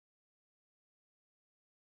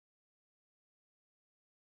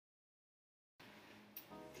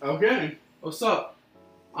Okay. What's up?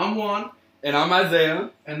 I'm Juan. And I'm Isaiah.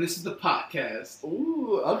 And this is the POTcast.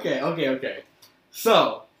 Ooh, okay.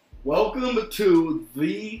 So, welcome to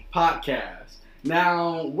the POTcast.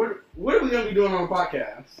 Now, what are we going to be doing on the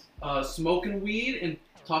podcast? Smoking weed and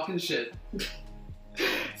talking shit.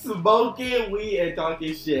 Smoking weed and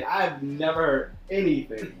talking shit. I've never heard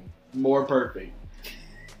anything more perfect.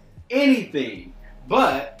 Anything.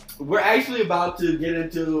 But we're actually about to get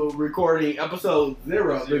into recording episode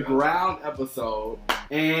 0, the ground episode.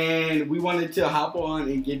 And we wanted to hop on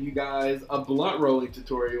and give you guys a blunt rolling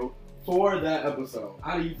tutorial for that episode.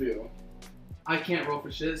 How do you feel? I can't roll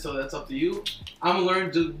for shit, so that's up to you. I'm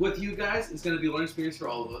going to learn with you guys. It's going to be a learning experience for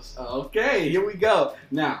all of us. Okay, here we go.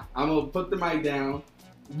 Now, I'm going to put the mic down.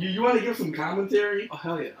 You want to give some commentary? Oh,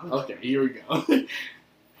 hell yeah. Okay, here we go.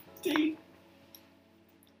 See?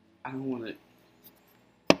 I don't want to...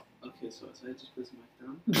 Okay, so I just put the mic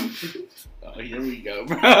down. Oh, here we go,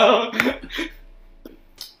 bro.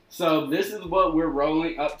 So this is what we're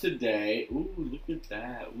rolling up today. Ooh, look at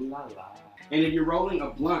that. Ooh la la. And if you're rolling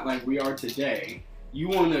a blunt like we are today, you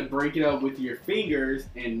want to break it up with your fingers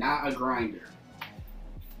and not a grinder.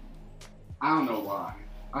 I don't know why.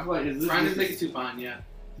 I feel like grinders make it too fine, yeah.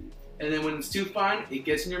 And then when it's too fine, it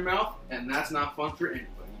gets in your mouth, and that's not fun for anybody.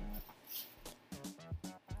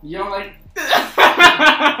 You don't like...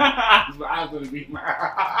 I was gonna be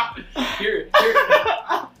mad.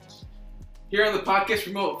 Here on the podcast,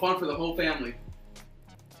 promote fun for the whole family.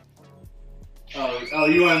 Oh,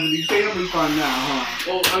 you want it to be family fun now, huh?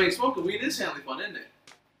 Well, I mean, smoking weed is family fun, isn't it?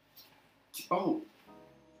 Oh.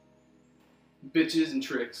 Bitches and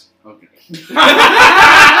tricks. Okay.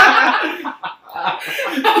 Oh,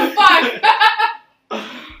 fuck!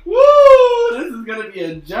 Woo! This is gonna be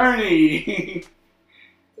a journey.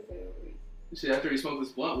 See, after we smoke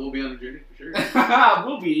this blunt, we'll be on a journey for sure.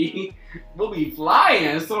 we'll be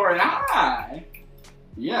flying, soaring high.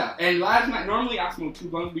 Yeah, and last night, normally I smoke 2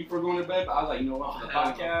 blunts before going to bed, but I was like, you know what, for the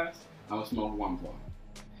podcast, I'm gonna smoke 1 blunt.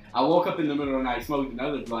 I woke up in the middle of the night, smoked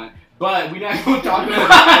another blunt, but we're not gonna talk about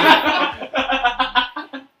that.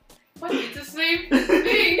 What? It's the same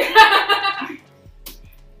thing.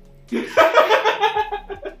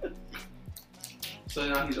 So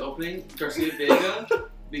now he's opening Garcia Vega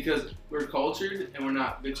because we're cultured and we're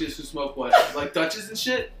not bitches who smoke what? Like Dutches and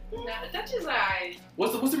shit? No, Dutches I.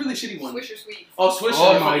 What's the really shitty one? Swisher Sweets. Oh, Swisher.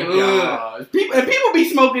 Oh my god. People be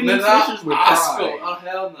smoking these Swishers with pride. Oh,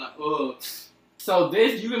 hell no. Ugh. So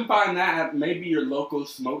this, you can find that at maybe your local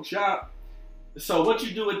smoke shop. So what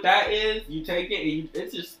you do with that is, you take it and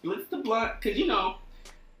it just splits the blunt. Cause you know,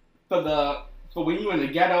 for when you in the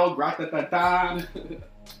ghetto, grata-ta-ta,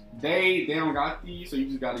 they don't got these, so you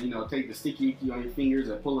just gotta, take the sticky icky on your fingers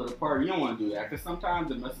and pull it apart. You don't want to do that, because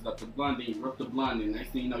sometimes it messes up the blunt, then you rip the blunt, and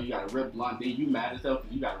next thing you know, you got a rip blunt, then you mad as hell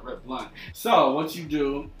because you got a rip blunt. So, what you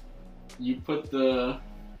do, you put the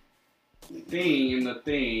thing in the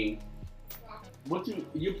thing.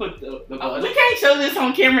 You put the we can't show this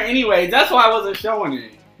on camera anyway, that's why I wasn't showing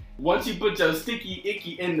it. Once you put your sticky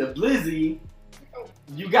icky in the blizzy,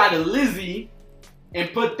 you got a lizzy,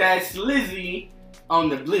 and put that slizzy on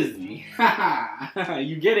the blizzy.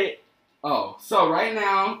 You get it? Oh, so right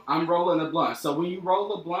now, I'm rolling a blunt. So when you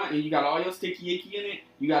roll a blunt and you got all your sticky icky in it,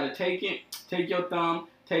 you gotta take your thumb,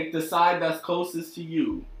 take the side that's closest to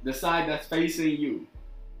you, the side that's facing you.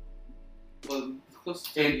 Well,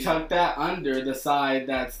 and tuck that under the side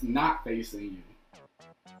that's not facing you.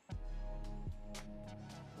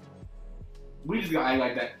 We just gonna act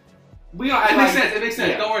like that. We gonna act like It makes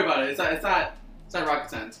sense. Yeah. Don't worry about it. It's not rocket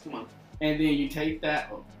science. Come on. And then you take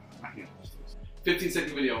that. Oh, I can't.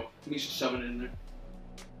 15-second video. You should shove it in there.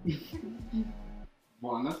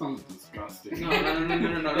 Well, that sounds disgusting. No.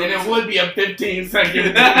 And it would be a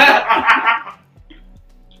 15-second.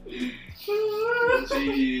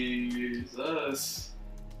 Jesus.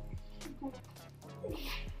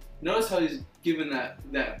 Notice how he's giving that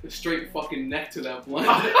straight fucking neck to that blunt.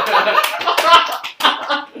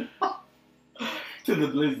 To the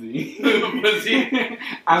blizzy. Blizzy.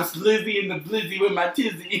 I'm slizzy in the blizzy with my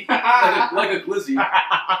tizzy. like a glizzy.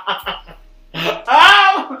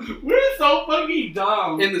 Oh, we're so fucking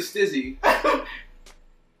dumb. In the stizzy.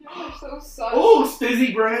 You're so sus. Oh,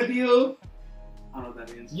 stizzy brand deal. I don't know what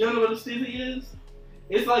that means. You don't know what a stizzy is?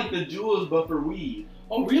 It's like the jewels, but for weed.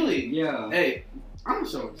 Oh, really? Yeah. Hey, I'm gonna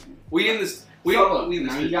show it to you.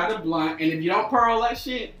 Now you got a blunt, and if you don't pearl that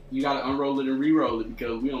shit, you gotta unroll it and re-roll it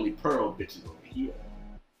because we only pearl bitches over here.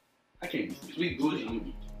 I can't be sweet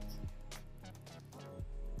bougie.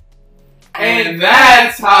 And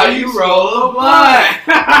that's how you roll a blunt.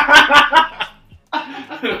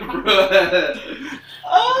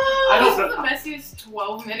 I was so- the messiest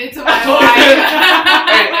 12 minutes of my Hey, life.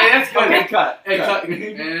 hey, that's good. Okay, cut. Hey, cut. cut.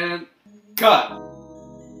 And Cut.